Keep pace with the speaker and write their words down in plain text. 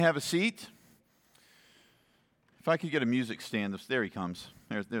Have a seat. If I could get a music stand, there he comes.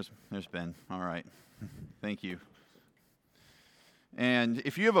 There's Ben. All right. Thank you. And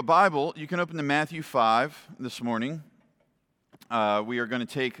if you have a Bible, you can open to Matthew 5 this morning. We are going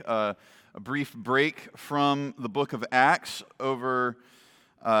to take a brief break from the book of Acts over,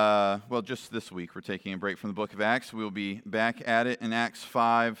 just this week. We're taking a break from the book of Acts. We'll be back at it in Acts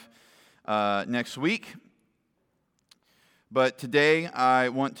 5 next week. But today I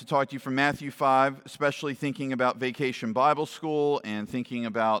want to talk to you from Matthew 5, especially thinking about Vacation Bible School and thinking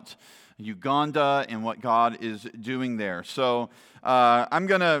about Uganda and what God is doing there. So I'm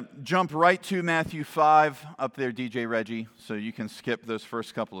going to jump right to Matthew 5 up there, DJ Reggie, so you can skip those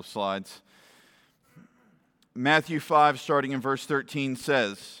first couple of slides. Matthew 5, starting in verse 13,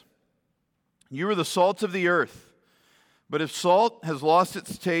 says, "You are the salt of the earth, but if salt has lost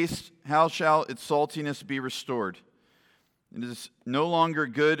its taste, how shall its saltiness be restored? It is no longer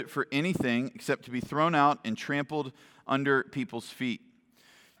good for anything except to be thrown out and trampled under people's feet.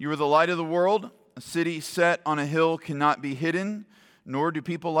 You are the light of the world. A city set on a hill cannot be hidden, nor do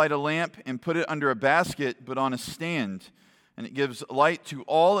people light a lamp and put it under a basket, but on a stand, and it gives light to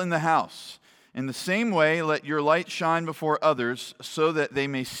all in the house. In the same way, let your light shine before others, so that they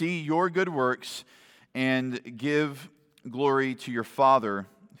may see your good works and give glory to your Father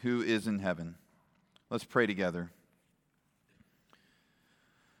who is in heaven." Let's pray together.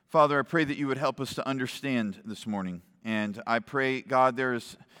 Father, I pray that you would help us to understand this morning. And I pray, God,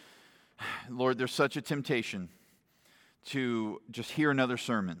 there's such a temptation to just hear another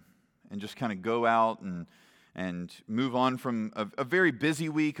sermon and just kind of go out and move on from a very busy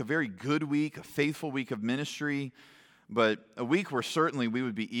week, a very good week, a faithful week of ministry, but a week where certainly we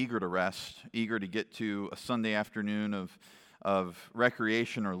would be eager to rest, eager to get to a Sunday afternoon of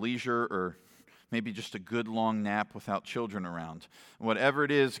recreation or leisure, or maybe just a good long nap without children around. Whatever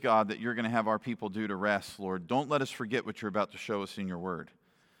it is, God, that you're going to have our people do to rest, Lord, don't let us forget what you're about to show us in your word.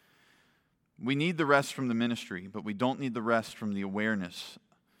 We need the rest from the ministry, but we don't need the rest from the awareness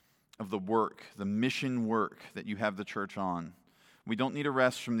of the work, the mission work that you have the church on. We don't need a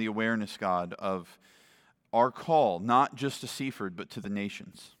rest from the awareness, God, of our call, not just to Seaford, but to the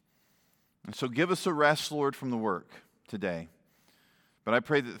nations. And so give us a rest, Lord, from the work today. But I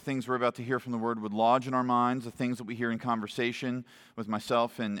pray that the things we're about to hear from the Word would lodge in our minds, the things that we hear in conversation with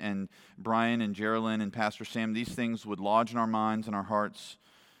myself and Brian and Geraldine and Pastor Sam, these things would lodge in our minds and our hearts.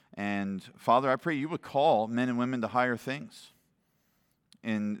 And Father, I pray you would call men and women to higher things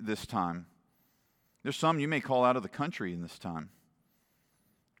in this time. There's some you may call out of the country in this time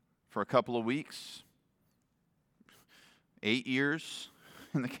for a couple of weeks, 8 years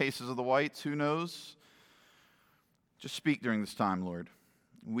in the cases of the whites, who knows? Just speak during this time, Lord.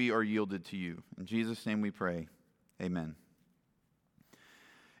 We are yielded to you. In Jesus' name we pray. Amen.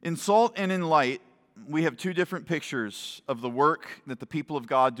 In Salt and in Light, we have two different pictures of the work that the people of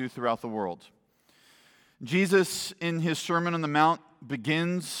God do throughout the world. Jesus, in his Sermon on the Mount,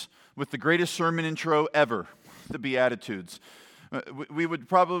 begins with the greatest sermon intro ever, the Beatitudes. We would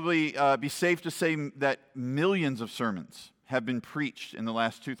probably be safe to say that millions of sermons have been preached in the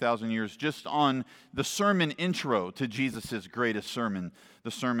last 2,000 years just on the sermon intro to Jesus' greatest sermon,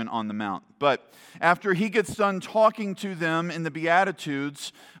 the Sermon on the Mount. But after he gets done talking to them in the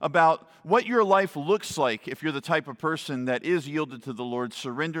Beatitudes about what your life looks like if you're the type of person that is yielded to the Lord,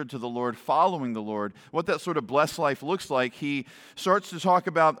 surrendered to the Lord, following the Lord, what that sort of blessed life looks like, he starts to talk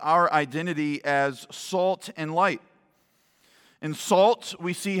about our identity as salt and light. In salt,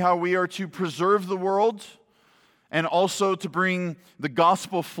 we see how we are to preserve the world, and also to bring the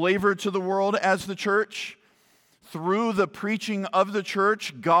gospel flavor to the world as the church. Through the preaching of the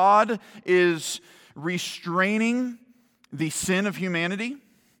church, God is restraining the sin of humanity.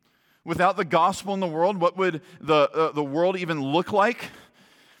 Without the gospel in the world, what would the world even look like?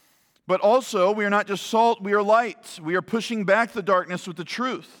 But also, we are not just salt, we are light. We are pushing back the darkness with the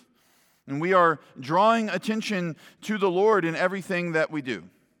truth. And we are drawing attention to the Lord in everything that we do.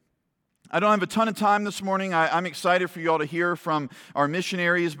 I don't have a ton of time this morning. I'm excited for you all to hear from our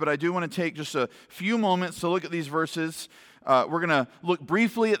missionaries, but I do want to take just a few moments to look at these verses. We're going to look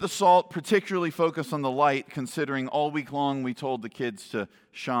briefly at the salt, particularly focus on the light, considering all week long we told the kids to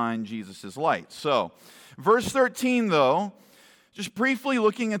shine Jesus' light. So, verse 13, though, just briefly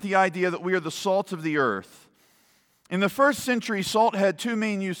looking at the idea that we are the salt of the earth. In the first century, salt had two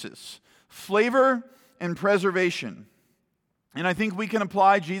main uses: flavor and preservation. And I think we can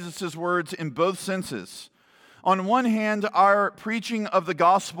apply Jesus' words in both senses. On one hand, our preaching of the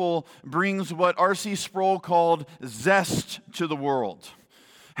gospel brings what R.C. Sproul called zest to the world.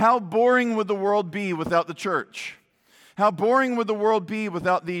 How boring would the world be without the church? How boring would the world be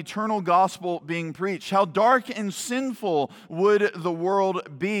without the eternal gospel being preached? How dark and sinful would the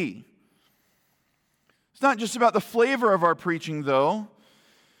world be? It's not just about the flavor of our preaching, though.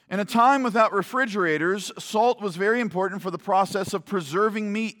 In a time without refrigerators, salt was very important for the process of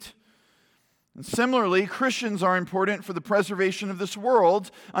preserving meat. And similarly, Christians are important for the preservation of this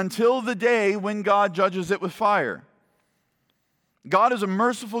world until the day when God judges it with fire. God is a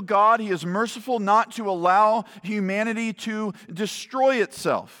merciful God. He is merciful not to allow humanity to destroy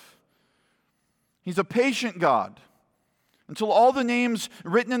itself. He's a patient God. Until all the names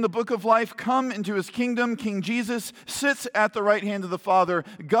written in the book of life come into his kingdom, King Jesus sits at the right hand of the Father,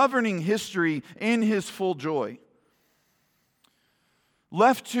 governing history in his full joy.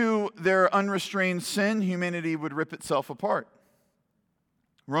 Left to their unrestrained sin, humanity would rip itself apart.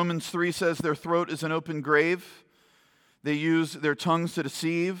 Romans 3 says their throat is an open grave. They use their tongues to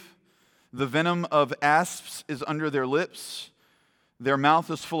deceive. The venom of asps is under their lips. Their mouth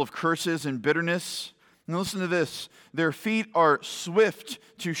is full of curses and bitterness. And listen to this. Their feet are swift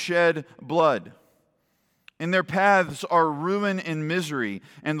to shed blood. In their paths are ruin and misery,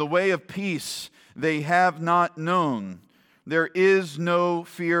 and the way of peace they have not known. There is no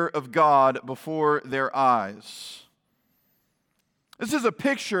fear of God before their eyes. This is a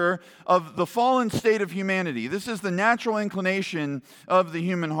picture of the fallen state of humanity. This is the natural inclination of the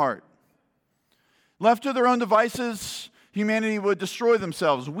human heart. Left to their own devices, humanity would destroy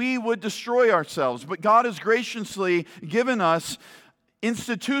themselves. We would destroy ourselves. But God has graciously given us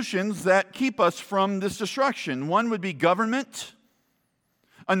institutions that keep us from this destruction. One would be government.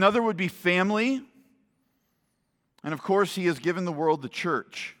 Another would be family. And of course, he has given the world the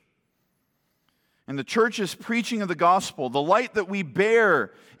church. And the church's preaching of the gospel, the light that we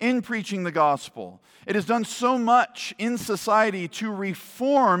bear in preaching the gospel, it has done so much in society to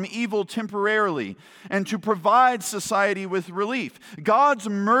reform evil temporarily and to provide society with relief. God's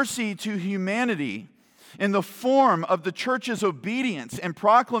mercy to humanity in the form of the church's obedience and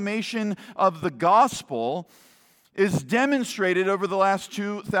proclamation of the gospel is demonstrated over the last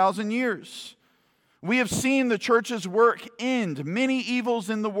 2,000 years. We have seen the church's work end many evils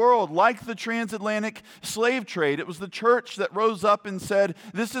in the world, like the transatlantic slave trade. It was the church that rose up and said,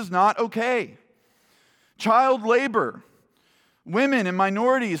 this is not okay. Child labor, women and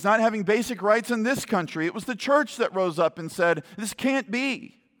minorities not having basic rights in this country. It was the church that rose up and said, this can't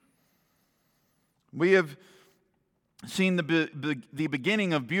be. We have seen the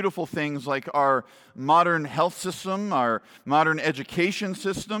beginning of beautiful things like our modern health system, our modern education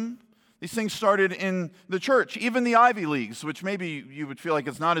system. These things started in the church, even the Ivy Leagues, which maybe you would feel like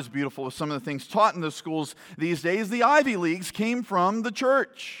it's not as beautiful as some of the things taught in the schools these days. The Ivy Leagues came from the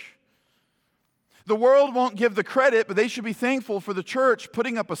church. The world won't give the credit, but they should be thankful for the church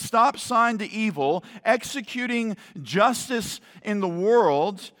putting up a stop sign to evil, executing justice in the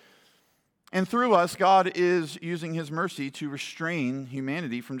world. And through us, God is using his mercy to restrain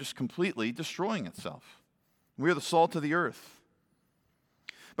humanity from just completely destroying itself. We are the salt of the earth.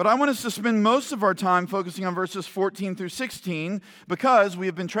 But I want us to spend most of our time focusing on verses 14 through 16 because we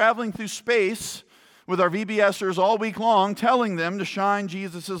have been traveling through space with our VBSers all week long, telling them to shine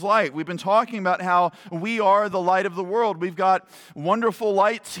Jesus' light. We've been talking about how we are the light of the world. We've got wonderful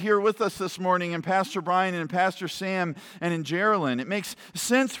lights here with us this morning in Pastor Brian and Pastor Sam and in Geraldine. It makes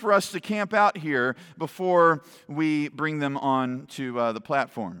sense for us to camp out here before we bring them on to the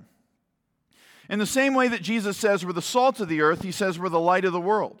platform. In the same way that Jesus says we're the salt of the earth, he says we're the light of the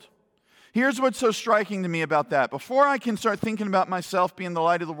world. Here's what's so striking to me about that. Before I can start thinking about myself being the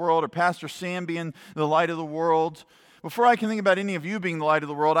light of the world or Pastor Sam being the light of the world, before I can think about any of you being the light of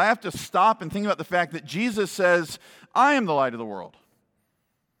the world, I have to stop and think about the fact that Jesus says, I am the light of the world.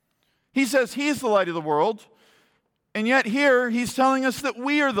 He says he's the light of the world, and yet here he's telling us that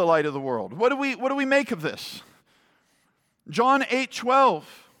we are the light of the world. What do we make of this? John 8:12.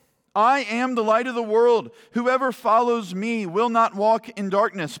 I am the light of the world. Whoever follows me will not walk in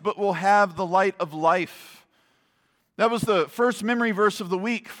darkness, but will have the light of life. That was the first memory verse of the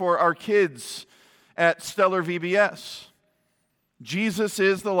week for our kids at Stellar VBS. Jesus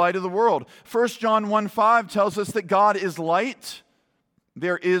is the light of the world. 1 John 1:5 tells us that God is light.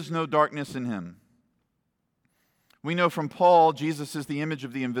 There is no darkness in him. We know from Paul, Jesus is the image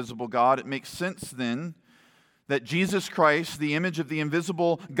of the invisible God. It makes sense then that Jesus Christ, the image of the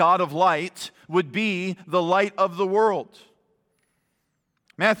invisible God of light, would be the light of the world.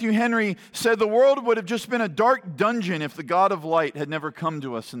 Matthew Henry said the world would have just been a dark dungeon if the God of light had never come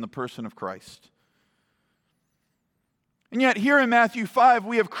to us in the person of Christ. And yet here in Matthew 5,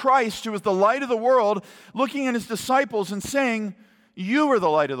 we have Christ, who is the light of the world, looking at his disciples and saying, you are the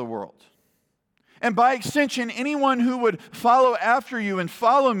light of the world. And by extension, anyone who would follow after you and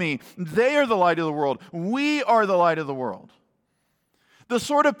follow me, they are the light of the world. We are the light of the world. The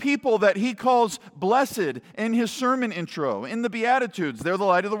sort of people that he calls blessed in his sermon intro, in the Beatitudes, they're the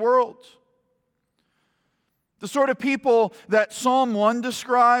light of the world. The sort of people that Psalm 1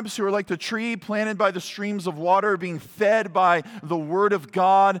 describes, who are like the tree planted by the streams of water, being fed by the Word of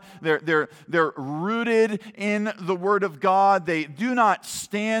God. They're rooted in the Word of God. They do not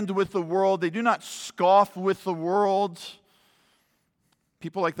stand with the world. They do not scoff with the world.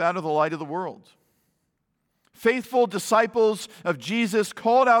 People like that are the light of the world. Faithful disciples of Jesus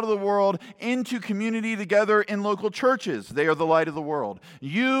called out of the world into community together in local churches. They are the light of the world.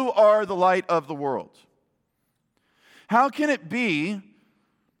 You are the light of the world. How can it be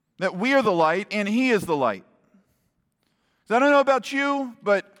that we are the light and he is the light? I don't know about you,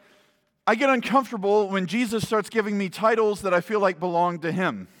 but I get uncomfortable when Jesus starts giving me titles that I feel like belong to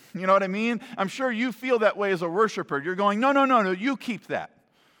him. You know what I mean? I'm sure you feel that way as a worshiper. You're going, no, you keep that.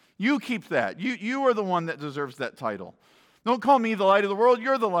 You keep that. You are the one that deserves that title. Don't call me the light of the world.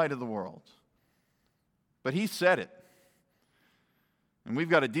 You're the light of the world. But he said it. And we've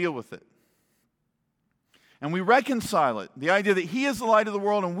got to deal with it. And we reconcile it, the idea that he is the light of the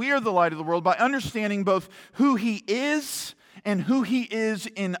world and we are the light of the world, by understanding both who he is and who he is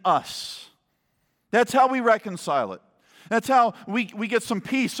in us. That's how we reconcile it. That's how we get some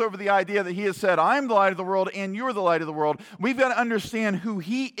peace over the idea that he has said, I am the light of the world and you're the light of the world. We've got to understand who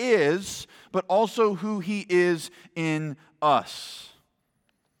he is, but also who he is in us.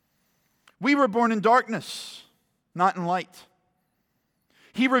 We were born in darkness, not in light.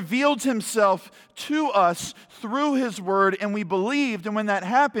 He revealed himself to us through his word, and we believed. And when that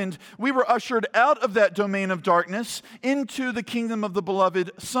happened, we were ushered out of that domain of darkness into the kingdom of the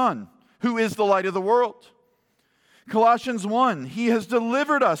beloved Son, who is the light of the world. Colossians 1, he has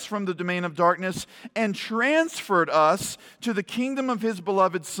delivered us from the domain of darkness and transferred us to the kingdom of his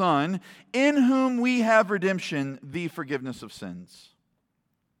beloved Son, in whom we have redemption, the forgiveness of sins.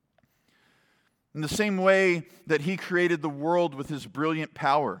 In the same way that he created the world with his brilliant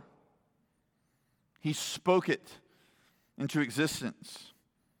power, he spoke it into existence.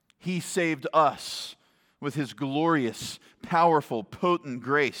 He saved us with his glorious, powerful, potent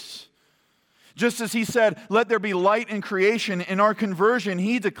grace. Just as he said, let there be light in creation, in our conversion,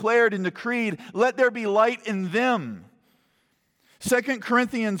 he declared and decreed, let there be light in them. 2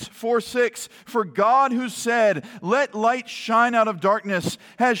 Corinthians 4:6, for God who said, let light shine out of darkness,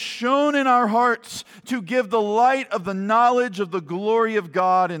 has shone in our hearts to give the light of the knowledge of the glory of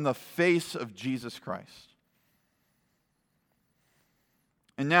God in the face of Jesus Christ.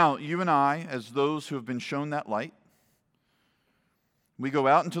 And now, you and I, as those who have been shown that light, we go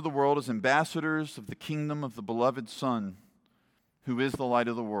out into the world as ambassadors of the kingdom of the beloved Son, who is the light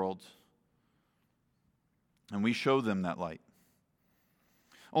of the world, and we show them that light.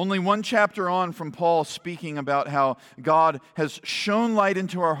 Only one chapter on from Paul speaking about how God has shone light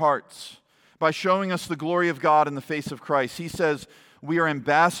into our hearts by showing us the glory of God in the face of Christ. He says we are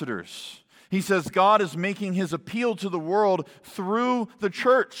ambassadors. He says God is making his appeal to the world through the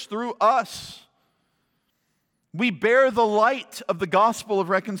church, through us. We bear the light of the gospel of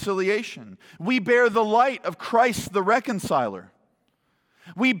reconciliation. We bear the light of Christ the reconciler.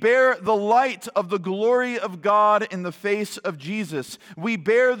 We bear the light of the glory of God in the face of Jesus. We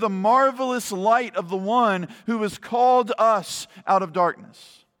bear the marvelous light of the one who has called us out of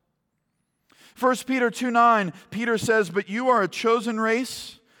darkness. 1 Peter 2:9, Peter says, but you are a chosen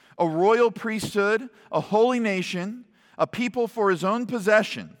race, a royal priesthood, a holy nation, a people for his own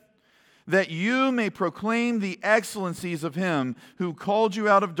possession, that you may proclaim the excellencies of him who called you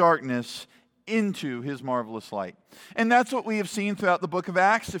out of darkness into his marvelous light. And that's what we have seen throughout the book of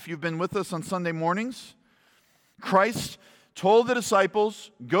Acts. If you've been with us on Sunday mornings, Christ told the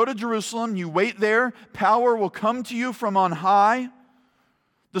disciples, go to Jerusalem, you wait there, power will come to you from on high,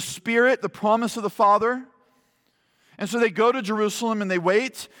 the Spirit, the promise of the Father. And so they go to Jerusalem and they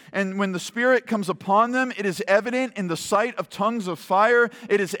wait, and when the Spirit comes upon them, it is evident in the sight of tongues of fire,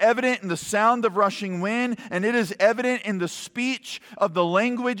 it is evident in the sound of rushing wind, and it is evident in the speech of the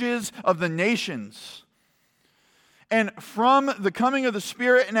languages of the nations. And from the coming of the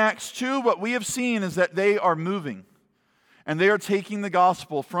Spirit in Acts 2, what we have seen is that they are moving, and they are taking the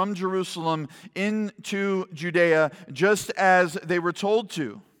gospel from Jerusalem into Judea, just as they were told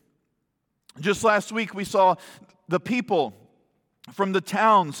to. Just last week we saw the people from the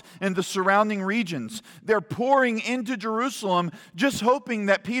towns and the surrounding regions. They're pouring into Jerusalem just hoping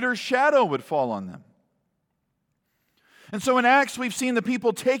that Peter's shadow would fall on them. And so in Acts, we've seen the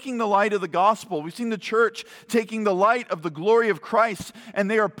people taking the light of the gospel. We've seen the church taking the light of the glory of Christ,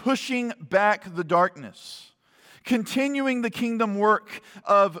 and they are pushing back the darkness, continuing the kingdom work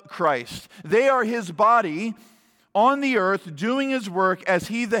of Christ. They are his body on the earth, doing his work as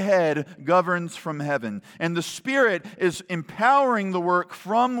he, the head, governs from heaven. And the Spirit is empowering the work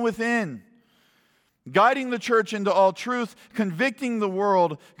from within, guiding the church into all truth, convicting the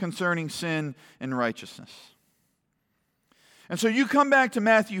world concerning sin and righteousness. And so you come back to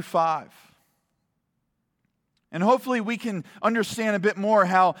Matthew 5. And hopefully we can understand a bit more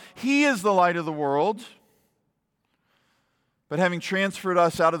how he is the light of the world. But having transferred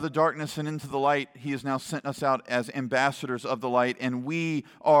us out of the darkness and into the light, he has now sent us out as ambassadors of the light, and we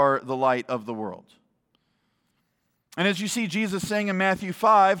are the light of the world. And as you see Jesus saying in Matthew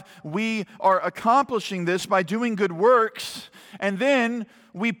 5, we are accomplishing this by doing good works, and then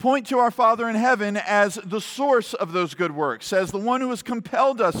we point to our Father in heaven as the source of those good works, as the one who has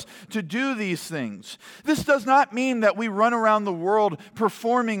compelled us to do these things. This does not mean that we run around the world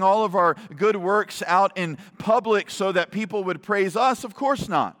performing all of our good works out in public so that people would praise us. Of course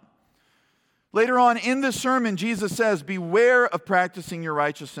not. Later on in this sermon, Jesus says, "Beware of practicing your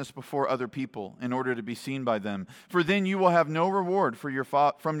righteousness before other people in order to be seen by them, for then you will have no reward from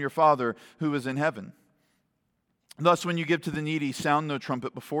your Father who is in heaven. Thus, when you give to the needy, sound no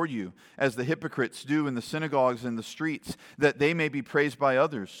trumpet before you, as the hypocrites do in the synagogues and the streets, that they may be praised by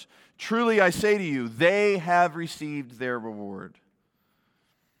others. Truly, I say to you, they have received their reward."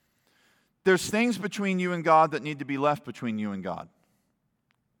 There's things between you and God that need to be left between you and God,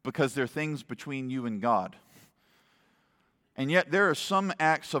 because they're things between you and God. And yet there are some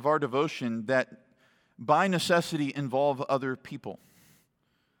acts of our devotion that by necessity involve other people.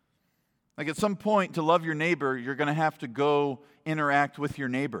 Like at some point, to love your neighbor, you're going to have to go interact with your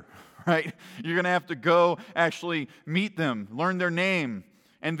neighbor, right? You're going to have to go actually meet them, learn their name,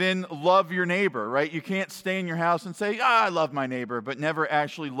 and then love your neighbor, right? You can't stay in your house and say, I love my neighbor, but never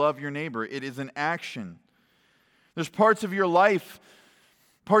actually love your neighbor. It is an action. There's parts of your life,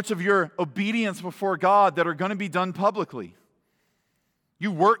 parts of your obedience before God that are going to be done publicly.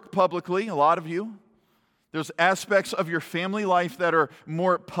 You work publicly, a lot of you. There's aspects of your family life that are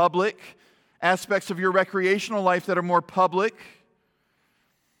more public, aspects of your recreational life that are more public.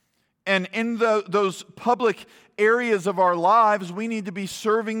 And in those public areas of our lives, we need to be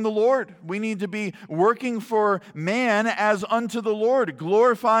serving the Lord. We need to be working for man as unto the Lord,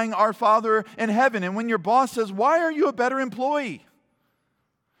 glorifying our Father in heaven. And when your boss says, "Why are you a better employee?"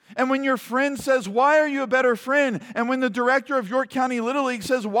 And when your friend says, "Why are you a better friend?" And when the director of York County Little League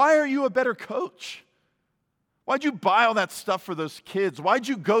says, "Why are you a better coach?" Why'd you buy all that stuff for those kids? Why'd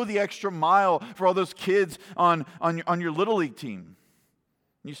you go the extra mile for all those kids on your Little League team?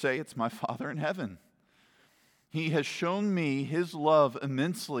 You say, "It's my Father in heaven. He has shown me his love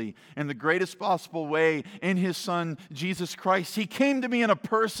immensely in the greatest possible way in his Son, Jesus Christ. He came to me in a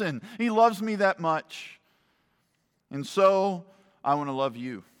person. He loves me that much. And so I want to love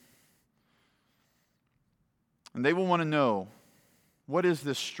you." And they will want to know, what is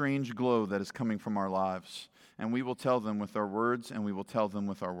this strange glow that is coming from our lives? And we will tell them with our words, and we will tell them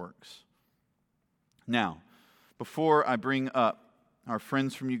with our works. Now, before I bring up our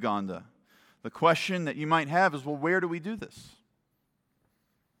friends from Uganda, the question that you might have is, well, where do we do this?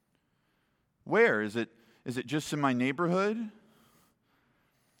 Where? Is it just in my neighborhood?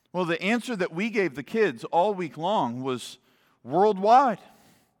 Well, the answer that we gave the kids all week long was worldwide.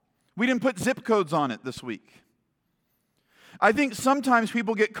 We didn't put zip codes on it this week. I think sometimes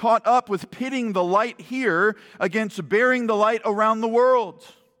people get caught up with pitting the light here against bearing the light around the world.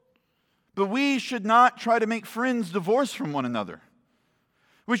 But we should not try to make friends divorce from one another.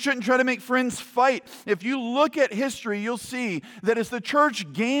 We shouldn't try to make friends fight. If you look at history, you'll see that as the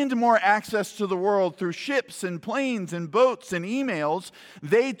church gained more access to the world through ships and planes and boats and emails,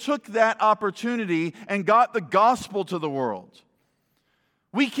 they took that opportunity and got the gospel to the world.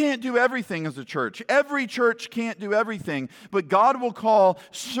 We can't do everything as a church. Every church can't do everything, but God will call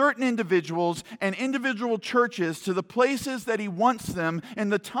certain individuals and individual churches to the places that He wants them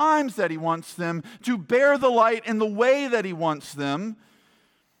and the times that He wants them to bear the light in the way that He wants them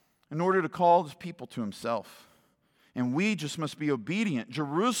in order to call His people to Himself. And we just must be obedient.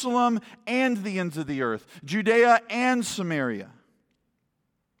 Jerusalem and the ends of the earth, Judea and Samaria.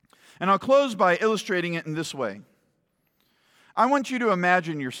 And I'll close by illustrating it in this way. I want you to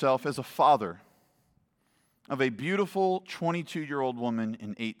imagine yourself as a father of a beautiful 22-year-old woman in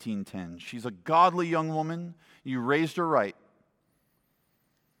 1810. She's a godly young woman. You raised her right.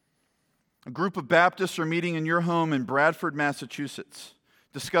 A group of Baptists are meeting in your home in Bradford, Massachusetts,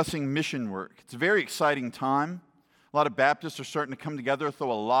 discussing mission work. It's a very exciting time. A lot of Baptists are starting to come together,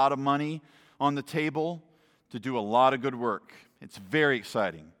 throw a lot of money on the table to do a lot of good work. It's very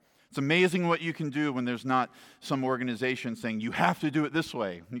exciting. It's amazing what you can do when there's not some organization saying, you have to do it this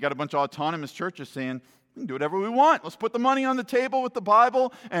way. You got a bunch of autonomous churches saying, we can do whatever we want. Let's put the money on the table with the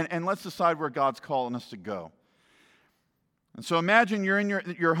Bible, and let's decide where God's calling us to go. And so imagine you're in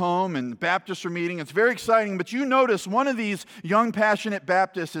your home and the Baptists are meeting. It's very exciting, but you notice one of these young, passionate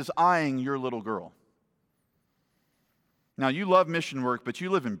Baptists is eyeing your little girl. Now, you love mission work, but you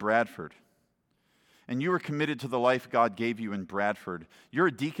live in Bradford. And you are committed to the life God gave you in Bradford. You're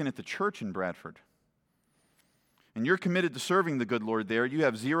a deacon at the church in Bradford. And you're committed to serving the good Lord there. You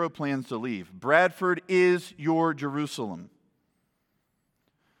have zero plans to leave. Bradford is your Jerusalem.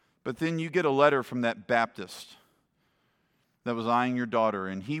 But then you get a letter from that Baptist that was eyeing your daughter,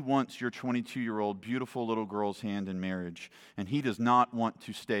 and he wants your 22-year-old beautiful little girl's hand in marriage, and he does not want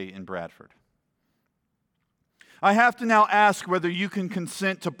to stay in Bradford. I have to now ask whether you can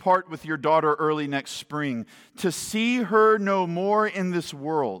consent to part with your daughter early next spring, to see her no more in this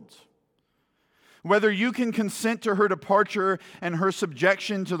world. Whether you can consent to her departure and her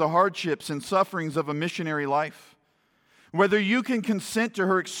subjection to the hardships and sufferings of a missionary life. Whether you can consent to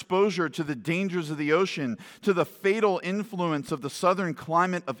her exposure to the dangers of the ocean, to the fatal influence of the southern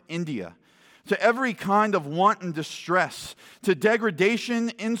climate of India, to every kind of wanton distress, to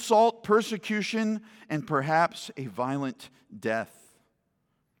degradation, insult, persecution, and perhaps a violent death.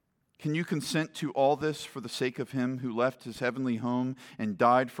 Can you consent to all this for the sake of him who left his heavenly home and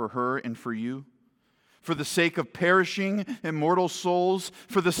died for her and for you? For the sake of perishing immortal souls,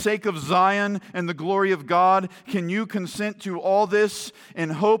 for the sake of Zion and the glory of God, can you consent to all this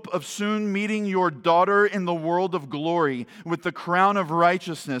in hope of soon meeting your daughter in the world of glory with the crown of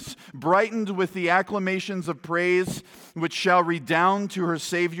righteousness, brightened with the acclamations of praise, which shall redound to her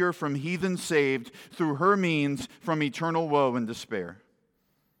Savior from heathen saved through her means from eternal woe and despair?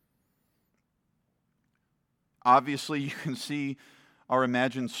 Obviously, you can see our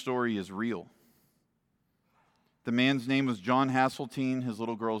imagined story is real. The man's name was John Hasseltine. His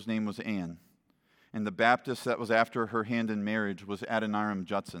little girl's name was Anne. And the Baptist that was after her hand in marriage was Adoniram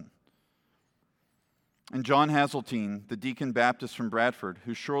Judson. And John Hasseltine, the deacon Baptist from Bradford,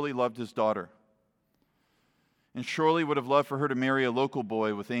 who surely loved his daughter, and surely would have loved for her to marry a local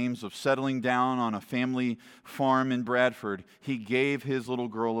boy with aims of settling down on a family farm in Bradford, he gave his little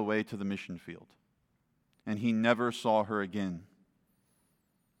girl away to the mission field. And he never saw her again,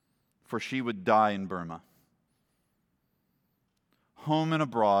 for she would die in Burma. Home and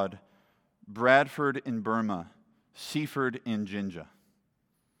abroad, Bradford in Burma, Seaford in Jinja.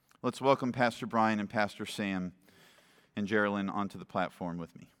 Let's welcome Pastor Brian and Pastor Sam and Geraldine onto the platform with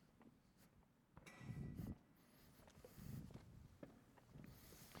me.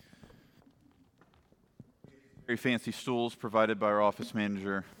 Very fancy stools provided by our office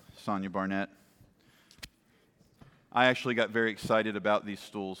manager, Sonia Barnett. I actually got very excited about these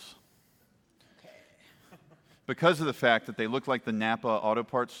stools because of the fact that they look like the Napa auto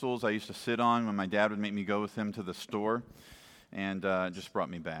parts stools I used to sit on when my dad would make me go with him to the store, and it just brought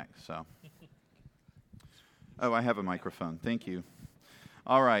me back. So, oh, I have a microphone. Thank you.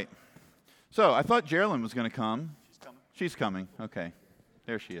 All right. So I thought Geraldine was going to come. She's coming. She's coming. Okay.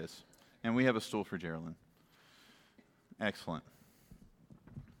 There she is. And we have a stool for Geraldine. Excellent.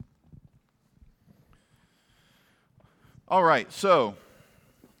 All right. So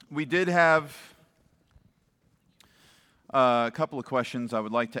we did have a couple of questions I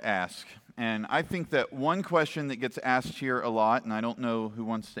would like to ask. And I think that one question that gets asked here a lot, and I don't know who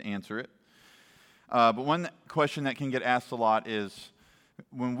wants to answer it, but one question that can get asked a lot is,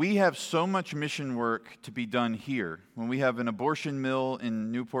 when we have so much mission work to be done here, when we have an abortion mill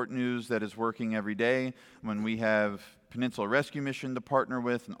in Newport News that is working every day, when we have Peninsula Rescue Mission to partner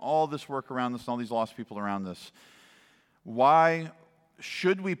with, and all this work around us, and all these lost people around us, why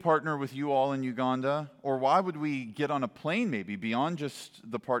should we partner with you all in Uganda? Or why would we get on a plane maybe, beyond just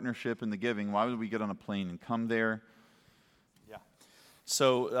the partnership and the giving? Why would we get on a plane and come there? Yeah.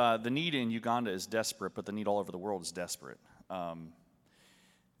 So the need in Uganda is desperate, but the need all over the world is desperate.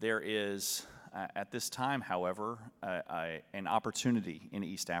 There is, at this time, however, an opportunity in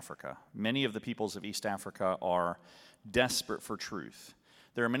East Africa. Many of the peoples of East Africa are desperate for truth.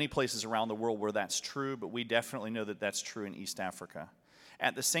 There are many places around the world where that's true, but we definitely know that that's true in East Africa.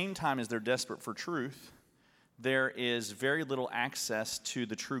 At the same time as they're desperate for truth, there is very little access to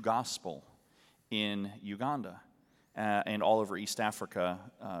the true gospel in Uganda and all over East Africa.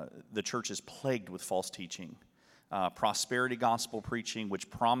 The church is plagued with false teaching, prosperity gospel preaching, which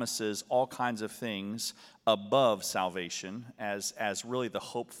promises all kinds of things above salvation as really the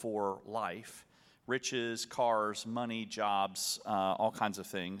hope for life, riches, cars, money, jobs, all kinds of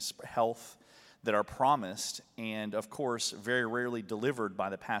things, health that are promised, and of course, very rarely delivered by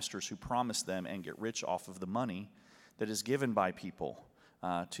the pastors who promise them and get rich off of the money that is given by people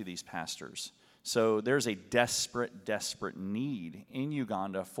to these pastors. So there's a desperate need in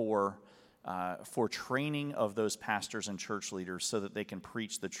Uganda for training of those pastors and church leaders so that they can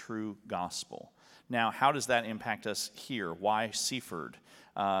preach the true gospel. Now, how does that impact us here? Why Seaford?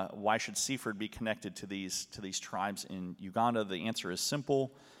 Why should Seaford be connected to these tribes in Uganda? The answer is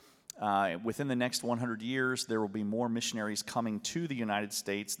simple. Within the next 100 years, there will be more missionaries coming to the United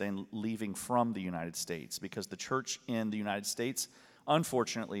States than leaving from the United States, because the church in the United States,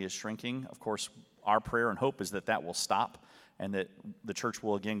 unfortunately, is shrinking. Of course, our prayer and hope is that that will stop and that the church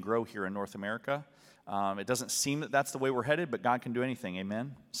will again grow here in North America. It doesn't seem that that's the way we're headed, but God can do anything,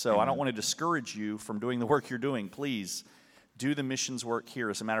 amen? So I don't want to discourage you from doing the work you're doing. Please do the missions work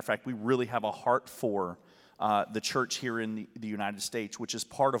here. As a matter of fact, we really have a heart for the church here in the United States, which is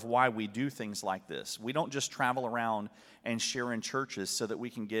part of why we do things like this. We don't just travel around and share in churches so that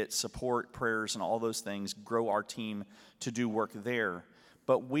we can get support, prayers, and all those things, grow our team to do work there.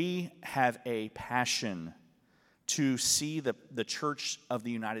 But we have a passion to see the church of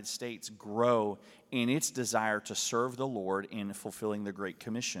the United States grow in its desire to serve the Lord in fulfilling the Great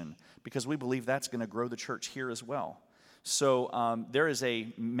Commission, because we believe that's going to grow the church here as well. So there is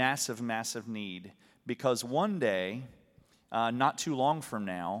a massive need, because one day, not too long from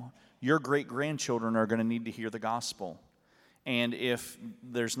now, your great-grandchildren are going to need to hear the gospel. And if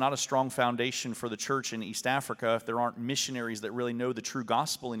there's not a strong foundation for the church in East Africa, if there aren't missionaries that really know the true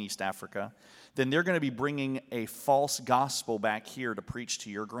gospel in East Africa, then they're going to be bringing a false gospel back here to preach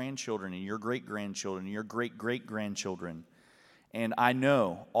to your grandchildren and your great-grandchildren and your great-great-grandchildren. And I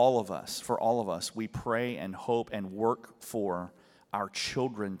know for all of us, we pray and hope and work for our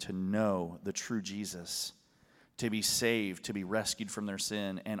children to know the true Jesus, to be saved, to be rescued from their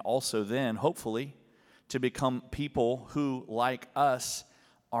sin, and also then, hopefully, to become people who, like us,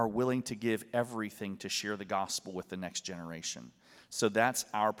 are willing to give everything to share the gospel with the next generation. So that's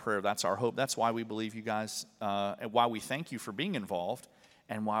our prayer, that's our hope. That's why we believe you guys, and why we thank you for being involved,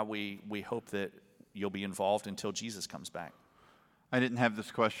 and why we hope that you'll be involved until Jesus comes back. I didn't have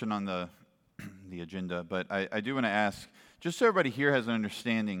this question on the agenda, but I do want to ask, just so everybody here has an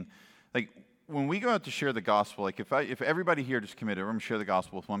understanding, like when we go out to share the gospel, like if everybody here just committed, we're going to share the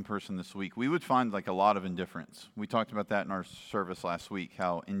gospel with one person this week, we would find like a lot of indifference. We talked about that in our service last week,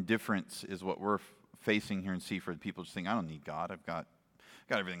 how indifference is what we're facing here in Seaford. People just think, I don't need God. I've got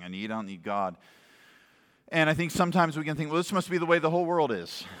everything I need. I don't need God. And I think sometimes we can think, well, this must be the way the whole world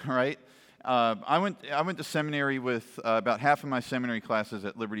is, right? I went to seminary with about half of my seminary classes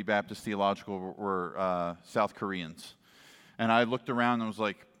at Liberty Baptist Theological were South Koreans. And I looked around and was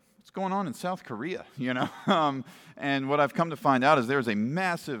like, what's going on in South Korea, you know? And what I've come to find out is there's a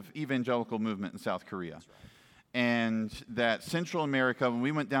massive evangelical movement in South Korea. Right. And that Central America, when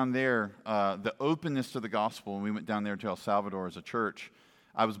we went down there, the openness to the gospel, when we went down there to El Salvador as a church,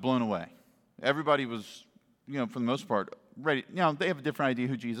 I was blown away. Everybody was, you know, for the most part, ready. You know, they have a different idea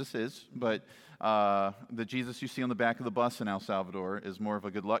who Jesus is, but the Jesus you see on the back of the bus in El Salvador is more of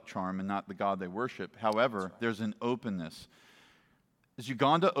a good luck charm and not the God they worship. However, right. There's an openness. Is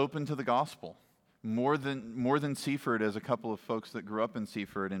Uganda open to the gospel? More than Seaford, as a couple of folks that grew up in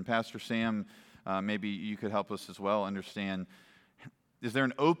Seaford, and Pastor Sam, maybe you could help us as well understand, is there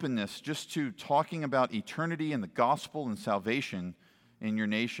an openness just to talking about eternity and the gospel and salvation in your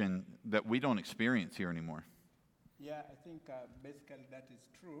nation that we don't experience here anymore? Yeah, I think basically that is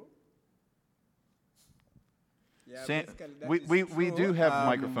true. Yeah, Sam, we do have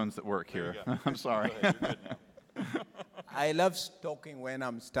microphones that work here. I'm sorry. Go ahead, you're good now. I love talking when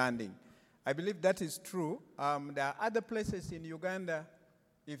I'm standing. I believe that is true. There are other places in Uganda,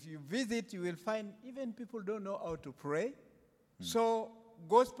 if you visit, you will find even people don't know how to pray. So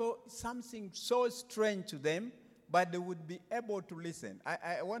gospel is something so strange to them, but they would be able to listen.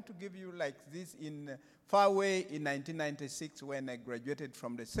 I want to give you like this in far away in 1996 when I graduated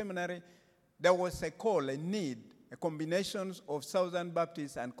from the seminary. There was a call, a need, a combination of Southern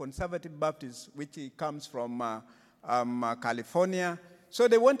Baptists and Conservative Baptists, which comes from California. So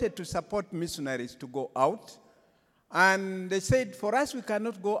they wanted to support missionaries to go out. And they said, for us, we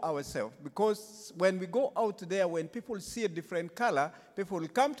cannot go ourselves, because when we go out there, when people see a different color, people will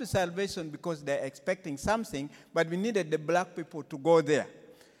come to salvation because they're expecting something, but we needed the black people to go there.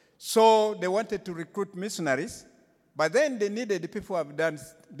 So they wanted to recruit missionaries, but then they needed the people who have done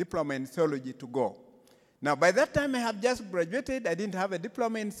diploma in theology to go. Now, by that time, I have just graduated. I didn't have a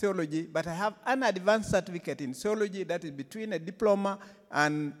diploma in theology, but I have an advanced certificate in theology that is between a diploma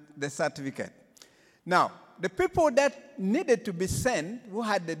and the certificate. Now, the people that needed to be sent, who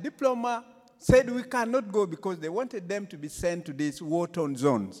had the diploma, said we cannot go because they wanted them to be sent to these war-torn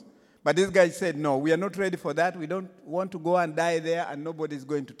zones. But these guys said, no, we are not ready for that. We don't want to go and die there, and nobody's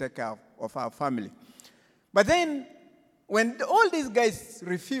going to take care of our family. But then, when all these guys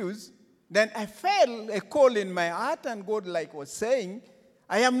refused, then I felt a call in my heart, and God was saying,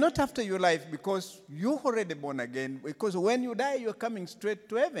 I am not after your life because you're already born again, because when you die, you're coming straight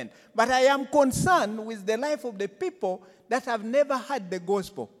to heaven. But I am concerned with the life of the people that have never heard the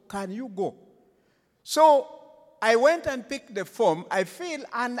gospel. Can you go? So I went and picked the form. I feel,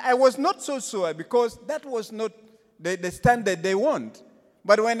 and I was not so sure because that was not the standard they want.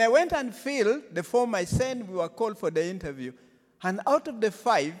 But when I went and filled the form I sent, we were called for the interview. And out of the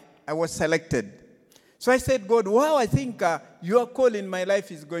 5, I was selected. So I said, God, wow, I think your call in my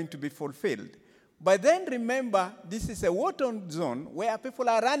life is going to be fulfilled. But then remember, this is a war-torn zone where people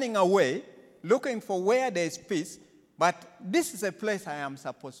are running away, looking for where there is peace. But this is a place I am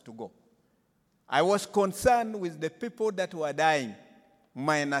supposed to go. I was concerned with the people that were dying,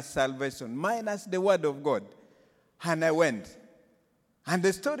 minus salvation, minus the word of God. And I went. And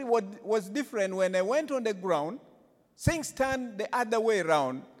the story was different. When I went on the ground, things turned the other way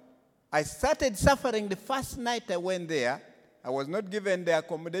around. I started suffering the first night I went there. I was not given the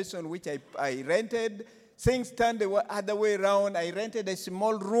accommodation which I rented. Things turned the other way around. I rented a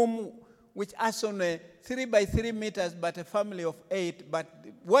small room which has only 3 by 3 meters, but a family of 8. But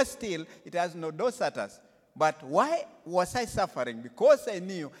worse still, it has no door shutters. But why was I suffering? Because I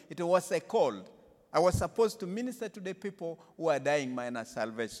knew it was a call. I was supposed to minister to the people who are dying minus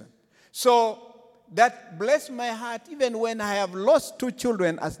salvation. So that blessed my heart. Even when I have lost 2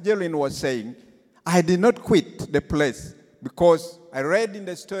 children, as Jolene was saying, I did not quit the place because I read in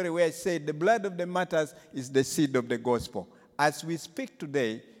the story where I said the blood of the martyrs is the seed of the gospel. As we speak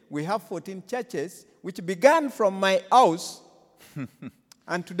today, we have 14 churches, which began from my house,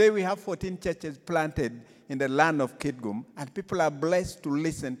 and today we have 14 churches planted in the land of Kitgum, and people are blessed to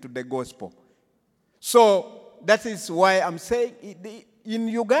listen to the gospel. So that is why I'm saying in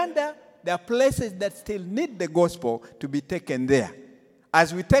Uganda, there are places that still need the gospel to be taken there.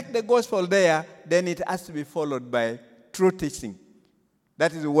 As we take the gospel there, then it has to be followed by true teaching.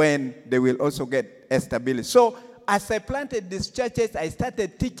 That is when they will also get established. So as I planted these churches, I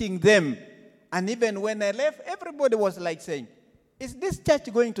started teaching them. And even when I left, everybody was saying, is this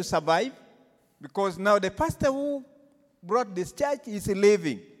church going to survive? Because now the pastor who brought this church is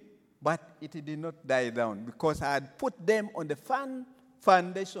leaving. But it did not die down because I had put them on the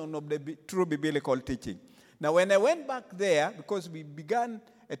foundation of the true biblical teaching. Now, when I went back there, because we began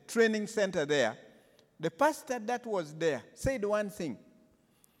a training center there, the pastor that was there said one thing.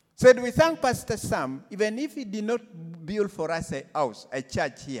 Said, we thank Pastor Sam, even if he did not build for us a house, a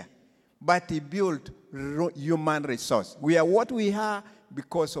church here, but he built human resource. We are what we are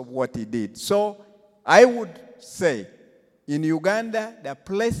because of what he did. So I would say, in Uganda, there are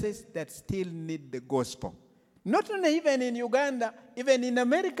places that still need the gospel. Not only even in Uganda, even in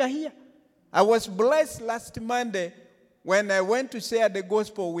America here. I was blessed last Monday when I went to share the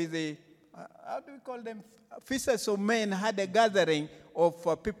gospel with the, how do we call them? Officers of men had a gathering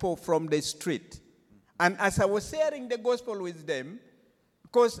of people from the street. And as I was sharing the gospel with them,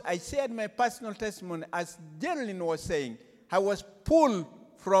 because I shared my personal testimony, as Geraldine was saying, I was pulled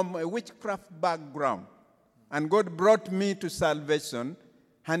from a witchcraft background. And God brought me to salvation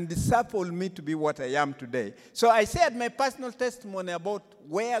and discipled me to be what I am today. So I shared my personal testimony about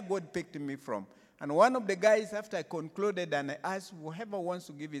where God picked me from. And one of the guys, after I concluded, and I asked whoever wants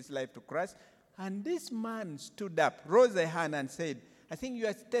to give his life to Christ, and this man stood up, rose a hand and said, I think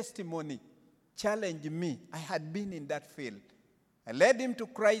your testimony challenged me. I had been in that field. I led him to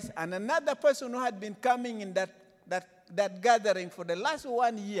Christ, and another person who had been coming in that gathering for the last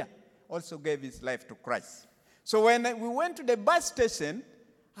 1 year also gave his life to Christ. So when we went to the bus station,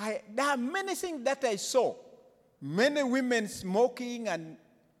 there are many things that I saw. Many women smoking, and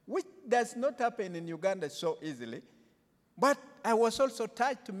which does not happen in Uganda so easily. But I was also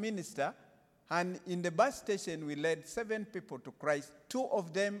touched to minister, and in the bus station we led 7 people to Christ. 2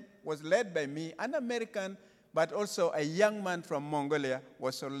 of them was led by me, an American, but also a young man from Mongolia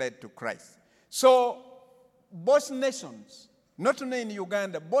was also led to Christ. So both nations, not only in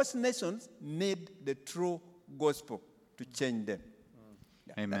Uganda, both nations need the true gospel to change them.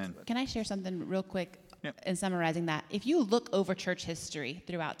 Yeah, Amen. Can I share something real quick Yep. in summarizing that? If you look over church history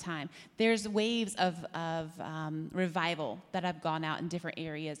throughout time, there's waves of revival that have gone out in different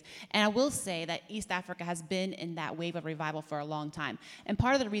areas. And I will say that East Africa has been in that wave of revival for a long time. And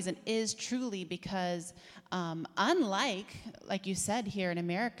part of the reason is truly because unlike, like you said, here in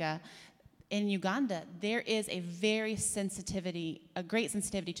America, in Uganda, there is a great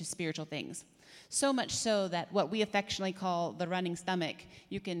sensitivity to spiritual things. So much so that what we affectionately call the running stomach,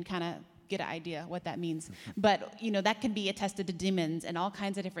 you can kind of get an idea what that means. But, that can be attested to demons and all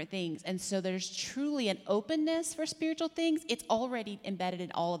kinds of different things. And so there's truly an openness for spiritual things. It's already embedded in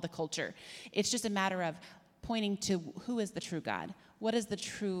all of the culture. It's just a matter of pointing to who is the true God. What is the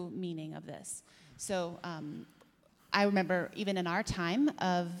true meaning of this? So I remember even in our time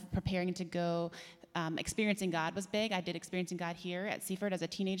of preparing to go, experiencing God was big. I did experiencing God here at Seaford as a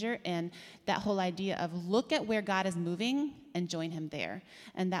teenager, and that whole idea of look at where God is moving and join him there.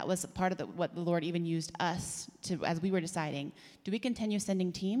 And that was part of what the Lord even used us to, as we were deciding, do we continue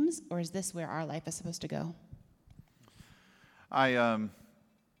sending teams, or is this where our life is supposed to go?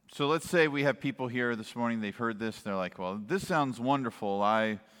 So let's say we have people here this morning, they've heard this, they're like, well, this sounds wonderful.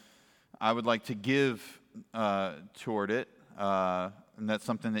 I would like to give toward it, and that's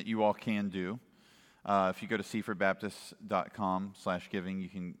something that you all can do. If you go to seafordbaptist.com/giving, you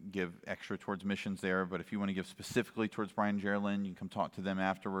can give extra towards missions there. But if you want to give specifically towards Brian and Geraldine, you can come talk to them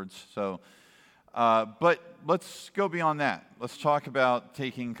afterwards. So, but let's go beyond that. Let's talk about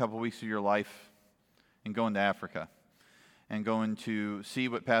taking a couple weeks of your life and going to Africa and going to see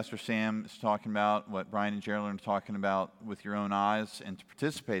what Pastor Sam is talking about, what Brian and Geraldine are talking about with your own eyes, and to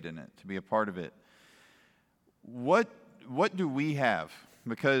participate in it, to be a part of it. What do we have?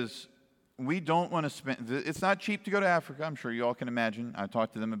 Because we don't want to spend, it's not cheap to go to Africa. I'm sure you all can imagine. I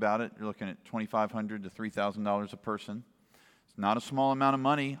talked to them about it. You're looking at $2,500 to $3,000 a person. It's not a small amount of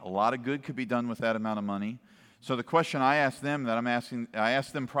money. A lot of good could be done with that amount of money. So the question I asked them I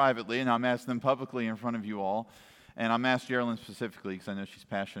asked them privately, and I'm asking them publicly in front of you all, and I'm asking Geraldine specifically because I know she's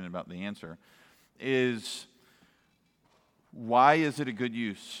passionate about the answer, is why is it a good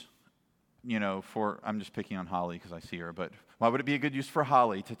use, I'm just picking on Holly because I see her, but why would it be a good use for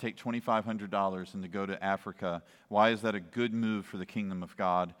Holly to take $2,500 and to go to Africa? Why is that a good move for the kingdom of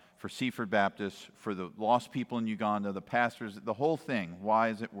God, for Seaford Baptist, for the lost people in Uganda, the pastors, the whole thing? Why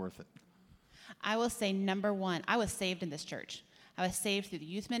is it worth it? I will say, number one, I was saved in this church. I was saved through the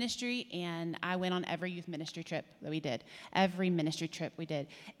youth ministry, and I went on every youth ministry trip that we did, every ministry trip we did.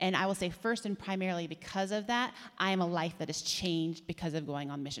 And I will say first and primarily because of that, I am a life that has changed because of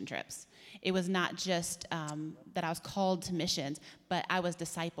going on mission trips. It was not just that I was called to missions, but I was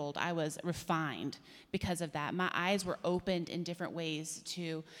discipled. I was refined because of that. My eyes were opened in different ways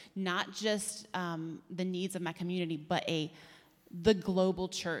to not just the needs of my community, but the global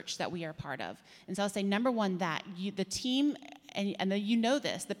church that we are part of. And so I'll say, number one, that the team, and you know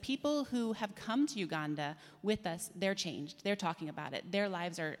this, the people who have come to Uganda with us, they're changed. They're talking about it. Their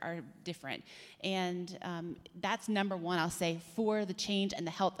lives are different. And that's number one, I'll say, for the change and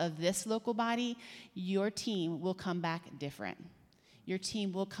the health of this local body, your team will come back different. Your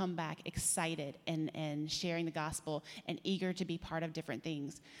team will come back excited and sharing the gospel and eager to be part of different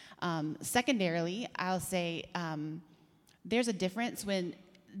things. Secondarily, I'll say, there's a difference when,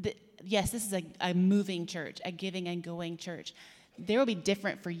 yes, this is a moving church, a giving and going church. There will be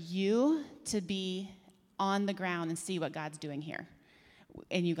different for you to be on the ground and see what God's doing here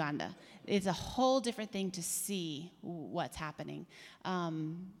in Uganda. It's a whole different thing to see what's happening.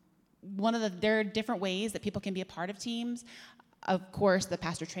 There are different ways that people can be a part of teams. Of course, the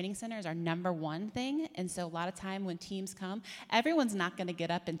pastor training center is our number one thing. And so a lot of time when teams come, everyone's not going to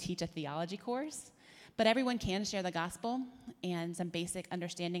get up and teach a theology course. But everyone can share the gospel and some basic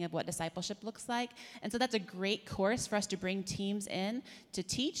understanding of what discipleship looks like. And so that's a great course for us to bring teams in to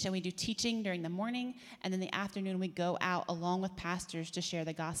teach. And we do teaching during the morning. And then the afternoon, we go out along with pastors to share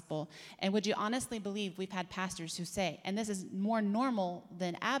the gospel. And would you honestly believe we've had pastors who say, and this is more normal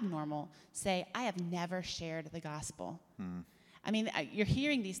than abnormal, say, I have never shared the gospel. I mean, you're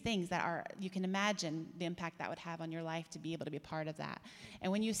hearing these things that you can imagine the impact that would have on your life to be able to be a part of that.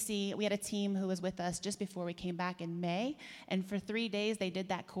 And when you see, we had a team who was with us just before we came back in May, and for 3 days they did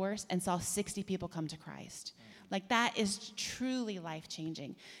that course and saw 60 people come to Christ. Like, that is truly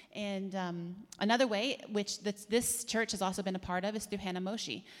life-changing. And another way, which this church has also been a part of, is through Hannah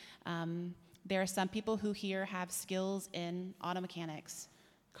Moshi. There are some people who here have skills in auto mechanics,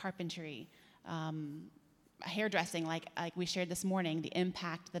 carpentry, hairdressing, like we shared this morning, the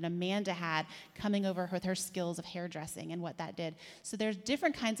impact that Amanda had coming over with her skills of hairdressing and what that did. So there's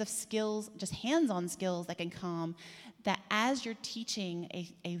different kinds of skills, just hands-on skills that can come, that as you're teaching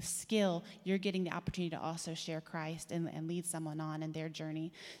a skill, you're getting the opportunity to also share Christ and lead someone on in their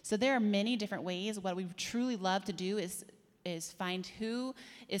journey. So there are many different ways. What we truly love to do is find who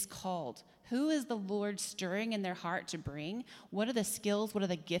is called. Who is the Lord stirring in their heart to bring? What are the skills? What are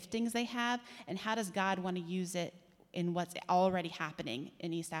the giftings they have? And how does God want to use it in what's already happening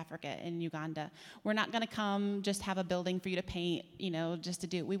in East Africa and Uganda. We're not going to come just have a building for you to paint, just to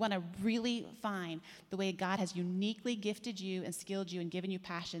do. We want to really find the way God has uniquely gifted you and skilled you and given you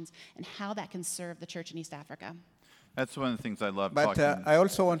passions and how that can serve the church in East Africa. That's one of the things I love But talking. I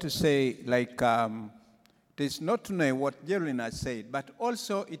also want to say, it's not only what Geraldine has said, but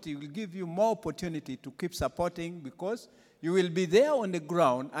also it will give you more opportunity to keep supporting, because you will be there on the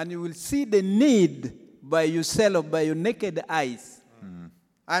ground and you will see the need by yourself, by your naked eyes. Mm-hmm.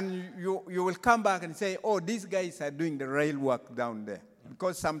 And you will come back and say, oh, these guys are doing the real work down there.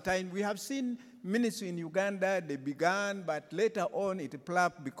 Because sometimes we have seen ministry in Uganda, they began, but later on it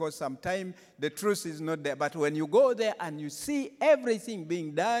flopped because sometimes the truth is not there. But when you go there and you see everything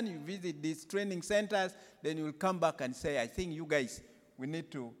being done, you visit these training centers, then you will come back and say, I think you guys, we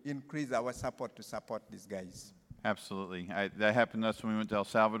need to increase our support to support these guys. Absolutely. That happened to us when we went to El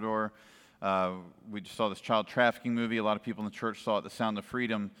Salvador. We just saw this child trafficking movie. A lot of people in the church saw it, The Sound of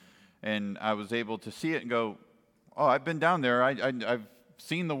Freedom. And I was able to see it and go, oh, I've been down there. I've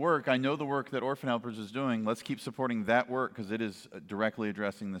seen the work. I know the work that Orphan Helpers is doing. Let's keep supporting that work because it is directly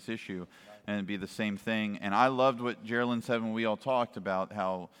addressing this issue. And it'd be the same thing. And I loved what Geraldine said when we all talked about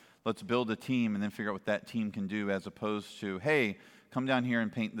how let's build a team and then figure out what that team can do, as opposed to, hey, come down here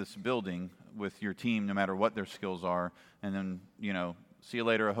and paint this building with your team, no matter what their skills are. And then, see you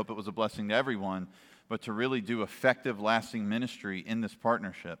later. I hope it was a blessing to everyone. But to really do effective, lasting ministry in this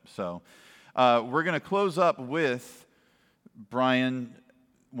partnership. So we're going to close up with Brian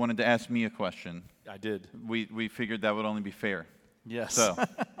wanted to ask me a question. I did. We figured that would only be fair. Yes. So,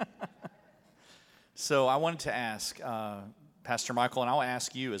 so I wanted to ask Pastor Michael, and I'll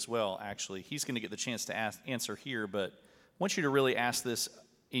ask you as well, actually. He's going to get the chance to answer here, but I want you to really ask this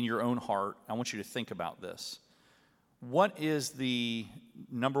in your own heart. I want you to think about this. What is the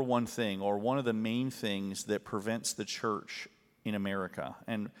number one thing, or one of the main things, that prevents the church in America?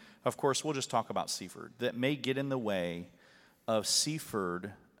 And, of course, we'll just talk about Seaford, that may get in the way of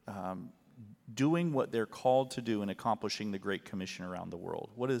Seaford doing what they're called to do and accomplishing the Great Commission around the world.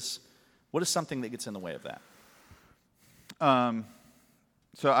 What is something that gets in the way of that?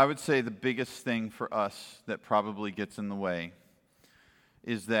 So I would say the biggest thing for us that probably gets in the way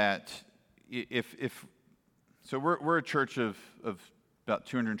is that so we're a church of about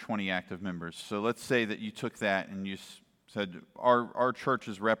 220 active members. So let's say that you took that and you said our church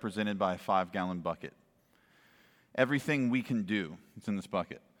is represented by a 5-gallon bucket. Everything we can do is in this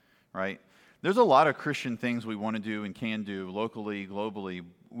bucket, right? There's a lot of Christian things we want to do and can do locally, globally.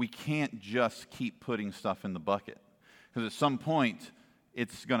 We can't just keep putting stuff in the bucket, because at some point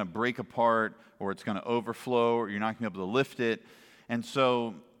it's going to break apart, or it's going to overflow, or you're not going to be able to lift it. And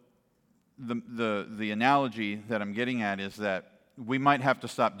so the analogy that I'm getting at is that we might have to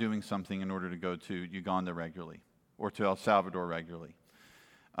stop doing something in order to go to Uganda regularly or to El Salvador regularly.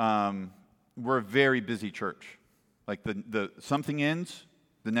 We're a very busy church. Like the something ends,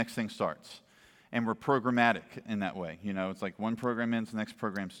 the next thing starts. And we're programmatic in that way. It's like one program ends, the next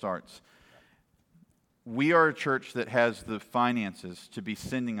program starts. We are a church that has the finances to be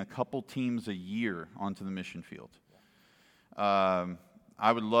sending a couple teams a year onto the mission field.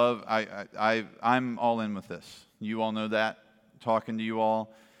 I would love, I'm all in with this. You all know that, talking to you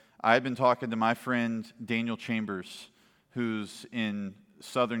all. I've been talking to my friend Daniel Chambers, who's in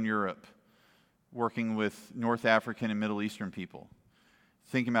Southern Europe, working with North African and Middle Eastern people,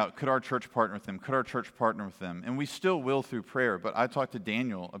 thinking about, could our church partner with them? Could our church partner with them? And we still will through prayer, but I talked to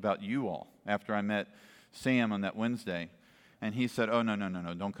Daniel about you all after I met Sam on that Wednesday, and he said, oh, no,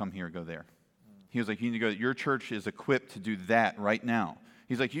 don't come here, go there. He was like, you need to go, your church is equipped to do that right now.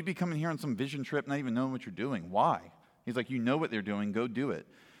 He's like, you'd be coming here on some vision trip not even knowing what you're doing. Why? He's like, you know what they're doing, go do it.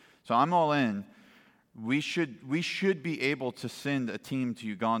 So I'm all in. We should be able to send a team to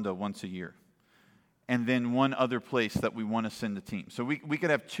Uganda once a year, and then one other place that we want to send a team. So we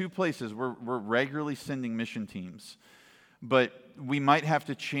could have two places where we're regularly sending mission teams, but we might have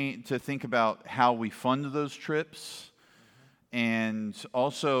to change to think about how we fund those trips, and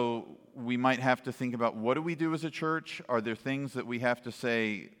also we might have to think about, what do we do as a church? Are there things that we have to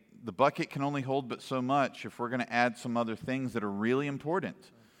say, the bucket can only hold but so much if we're going to add some other things that are really important?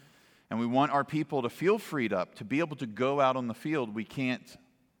 And we want our people to feel freed up, to be able to go out on the field. We can't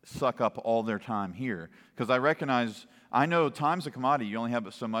suck up all their time here. Because I know time's a commodity. You only have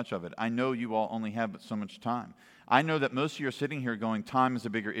but so much of it. I know you all only have but so much time. I know that most of you are sitting here going, time is a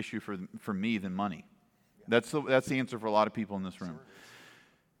bigger issue for me than money. That's the answer for a lot of people in this room.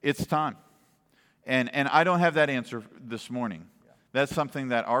 It's time. And I don't have that answer this morning. That's something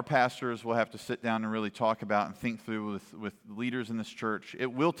that our pastors will have to sit down and really talk about and think through with leaders in this church.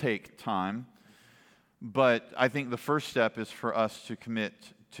 It will take time, But I think the first step is for us to commit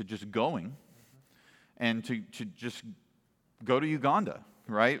to just going and to just go to Uganda,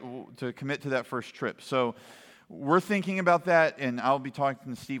 right? To commit to that first trip. So we're thinking about that, and I'll be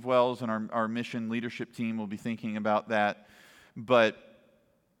talking to Steve Wells, and our mission leadership team will be thinking about that.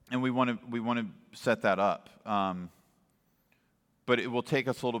 And we want to set that up. But it will take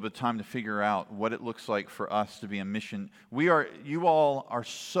us a little bit of time to figure out what it looks like for us to be a mission. You all are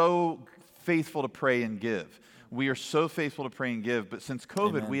so faithful to pray and give. We are so faithful to pray and give, but since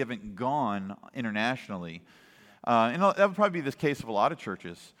COVID, Amen. we haven't gone internationally. And that would probably be the case of a lot of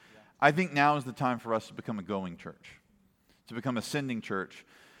churches. I think now is the time for us to become a going church, to become a sending church.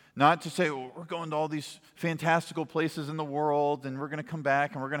 Not to say, well, we're going to all these fantastical places in the world, and we're going to come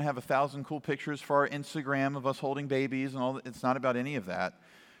back, and we're going to have 1,000 cool pictures for our Instagram of us holding babies and all that. It's not about any of that.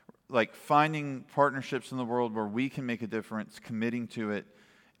 Like finding partnerships in the world where we can make a difference, committing to it,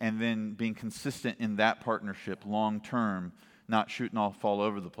 and then being consistent in that partnership long term, not shooting off all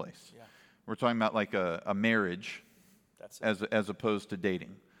over the place. Yeah. We're talking about like a marriage as opposed to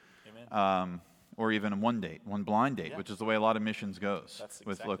dating. Amen. Or even one blind date, Yeah. which is the way a lot of missions goes That's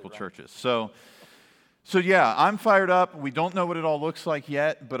with exactly local right. churches. So yeah, I'm fired up. We don't know what it all looks like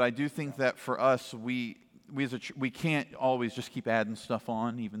yet, but I do think that for us, we can't always just keep adding stuff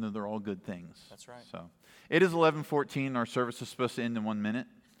on, even though they're all good things. That's right. So it is 11:14. Our service is supposed to end in 1 minute.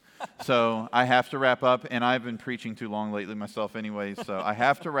 So I have to wrap up, and I've been preaching too long lately myself anyway, so I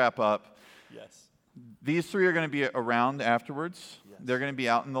have to wrap up. Yes. These three are going to be around afterwards. Yes. They're going to be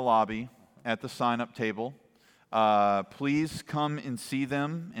out in the lobby at the sign-up table. Please come and see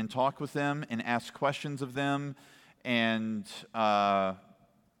them and talk with them and ask questions of them, and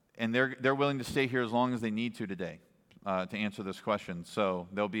they're willing to stay here as long as they need to today to answer those questions. So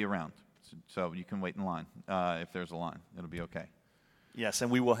they'll be around. So you can wait in line if there's a line. It'll be okay. Yes,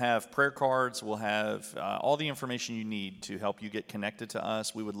 and we will have prayer cards. We'll have all the information you need to help you get connected to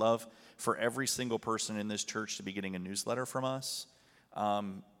us. We would love for every single person in this church to be getting a newsletter from us,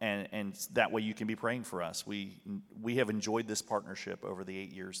 and that way you can be praying for us. We have enjoyed this partnership over the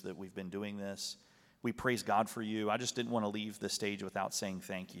 8 years that we've been doing this. We praise God for you. I just didn't want to leave the stage without saying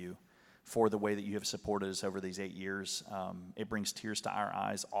thank you for the way that you have supported us over these 8 years. It brings tears to our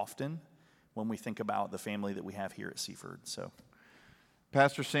eyes often when we think about the family that we have here at Seaford. So.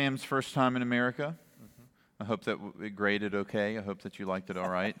 Pastor Sam's first time in America. I hope that it graded okay. I hope that you liked it all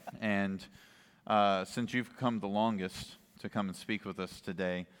right. And since you've come the longest to come and speak with us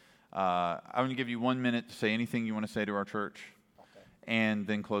today, I'm going to give you 1 minute to say anything you want to say to our church, and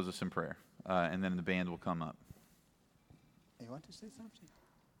then close us in prayer. And then the band will come up. You want to say something?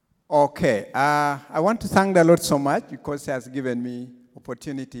 Okay. I want to thank the Lord so much because He has given me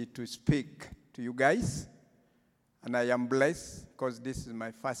opportunity to speak to you guys. And I am blessed because this is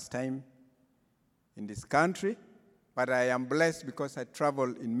my first time in this country. But I am blessed because I travel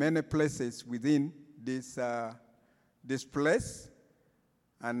in many places within this place.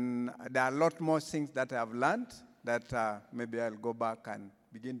 And there are a lot more things that I have learned that maybe I'll go back and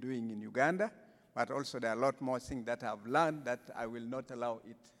begin doing in Uganda. But also there are a lot more things that I've learned that I will not allow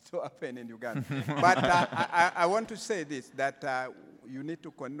it to happen in Uganda. But I want to say this, that you need to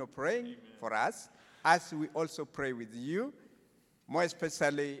continue praying for us, as we also pray with you. More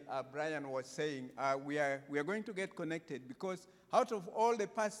especially, Brian was saying, we are going to get connected because out of all the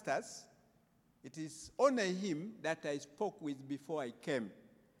pastors, it is only him that I spoke with before I came.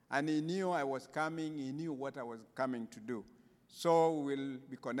 And he knew I was coming. He knew what I was coming to do. So we will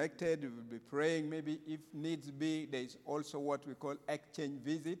be connected. We will be praying. Maybe if needs be, there is also what we call exchange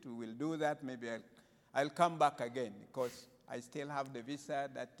visit. We will do that. Maybe I'll come back again because I still have the visa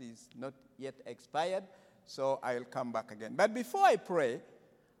that is not yet expired, so I'll come back again. But before I pray,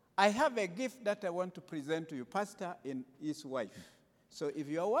 I have a gift that I want to present to you, Pastor and his wife. So if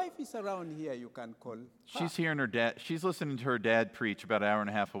your wife is around here, you can call her. She's hearing her dad. She's listening to her dad preach about an hour and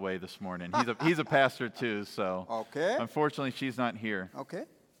a half away this morning. He's a pastor too, so Okay. unfortunately she's not here. Okay.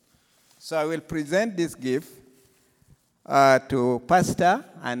 So I will present this gift to Pastor,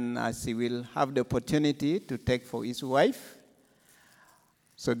 and she will have the opportunity to take for his wife.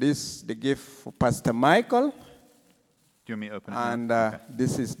 So this is the gift for Pastor Michael, Do you want me to open it? and Okay.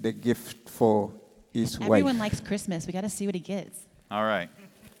 this is the gift for his Everyone wife. likes Christmas. We got to see what he gets. All right.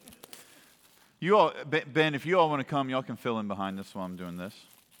 You all, Ben, if you all want to come, y'all can fill in behind this while I'm doing this.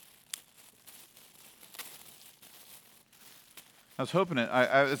 I was hoping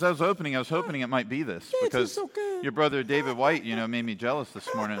as I was opening, it might be this because it's okay. your brother David White, made me jealous this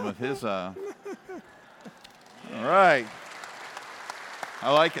morning with his. All right.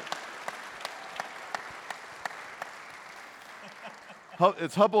 I like it.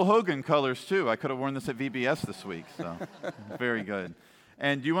 It's Hubble Hogan colors, too. I could have worn this at VBS this week, so very good.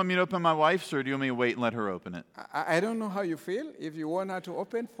 And do you want me to open my wife's, or do you want me to wait and let her open it? I don't know how you feel. If you want her to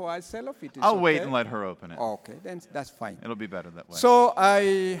open for herself, it is I'll okay. wait and let her open it. Okay, then that's fine. It'll be better that way. So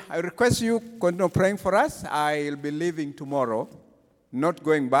I request you continue praying for us. I'll be leaving tomorrow, not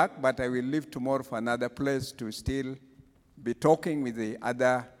going back, but I will leave tomorrow for another place to still be talking with the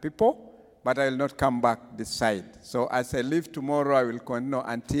other people, but I will not come back this side. So as I leave tomorrow, I will continue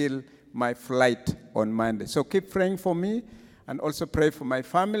until my flight on Monday. So keep praying for me and also pray for my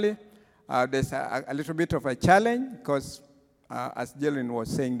family. There's a little bit of a challenge because, as Jalen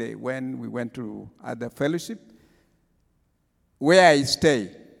was saying, when we went to other fellowship, where I stay,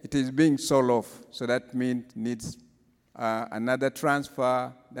 it is being sold off. So that means needs another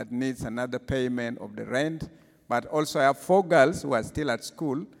transfer, that needs another payment of the rent. But also I have 4 girls who are still at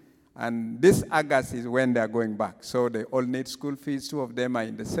school, and this August is when they are going back. So they all need school fees. 2 of them are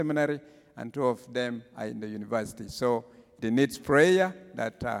in the seminary, and 2 of them are in the university. So it needs prayer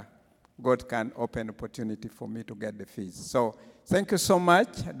that God can open opportunity for me to get the fees. So thank you so much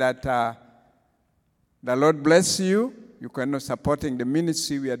that the Lord bless you. You continue supporting the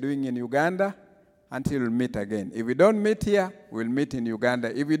ministry we are doing in Uganda until we meet again. If we don't meet here, we'll meet in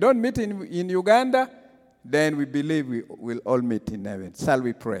Uganda. If we don't meet in Uganda, then we believe we will all meet in heaven. Shall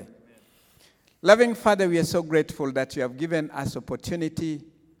we pray? Loving Father, we are so grateful that you have given us opportunity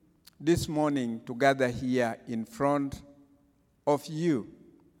this morning to gather here in front of you.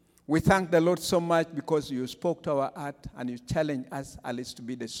 We thank the Lord so much because you spoke to our heart and you challenged us at least to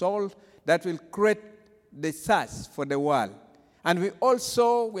be the salt that will create the thirst for the world. And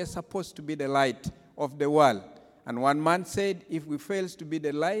we're supposed to be the light of the world. And one man said, if we fail to be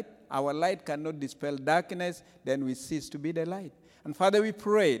the light, our light cannot dispel darkness, then we cease to be the light. And Father, we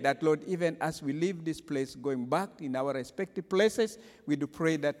pray that, Lord, even as we leave this place, going back in our respective places, we do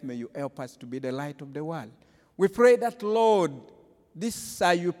pray that may you help us to be the light of the world. We pray that, Lord, these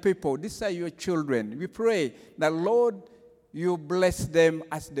are your people, these are your children. We pray that, Lord, you bless them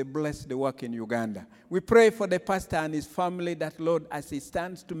as they bless the work in Uganda. We pray for the pastor and his family that, Lord, as he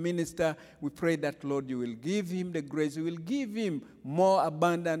stands to minister, we pray that, Lord, you will give him the grace. You will give him more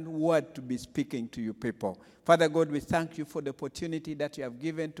abundant word to be speaking to you people. Father God, we thank you for the opportunity that you have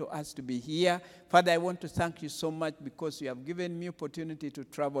given to us to be here. Father, I want to thank you so much because you have given me opportunity to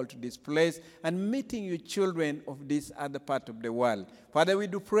travel to this place and meeting you children of this other part of the world. Father, we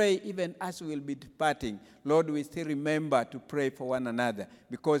do pray even as we will be departing. Lord, we still remember to pray for one another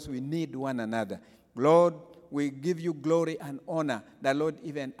because we need one another. Lord, we give you glory and honor that, Lord,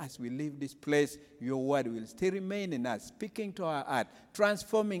 even as we leave this place, your word will still remain in us, speaking to our heart,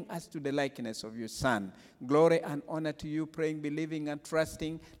 transforming us to the likeness of your Son. Glory and honor to you, praying, believing, and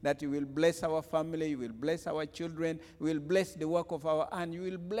trusting that you will bless our family, you will bless our children, you will bless the work of our hand, you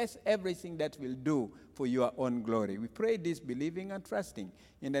will bless everything that we'll do for your own glory. We pray this, believing and trusting,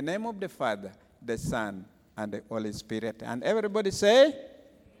 in the name of the Father, the Son, and the Holy Spirit. And everybody say,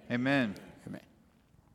 Amen.